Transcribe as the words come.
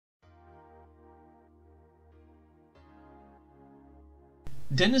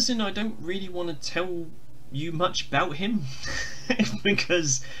Denizen, I don't really want to tell you much about him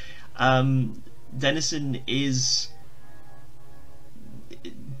because Denizen's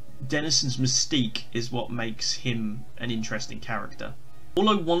mystique is what makes him an interesting character. All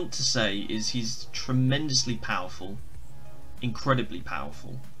I want to say is he's tremendously powerful, incredibly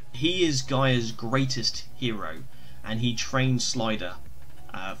powerful. He is Gaia's greatest hero, and he trained Slider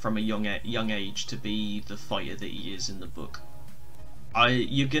from a young age to be the fighter that he is in the book.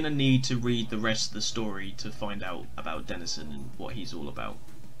 You're gonna need to read the rest of the story to find out about Denizen and what he's all about.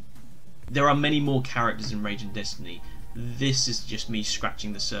 There are many more characters in Rage and Destiny. This is just me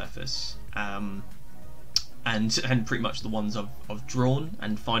scratching the surface, and pretty much the ones I've drawn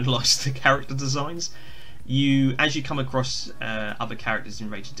and finalised the character designs. As you come across other characters in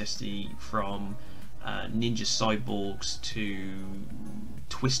Rage and Destiny, from ninja cyborgs to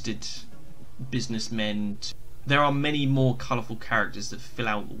twisted businessmen, there are many more colourful characters that fill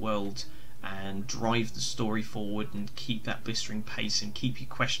out the world and drive the story forward and keep that blistering pace and keep you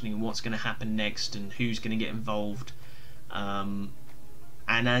questioning what's going to happen next and who's going to get involved. And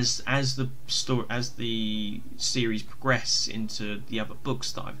as the series progress into the other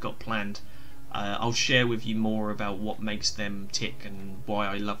books that I've got planned, I'll share with you more about what makes them tick and why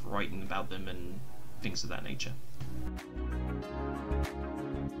I love writing about them and things of that nature.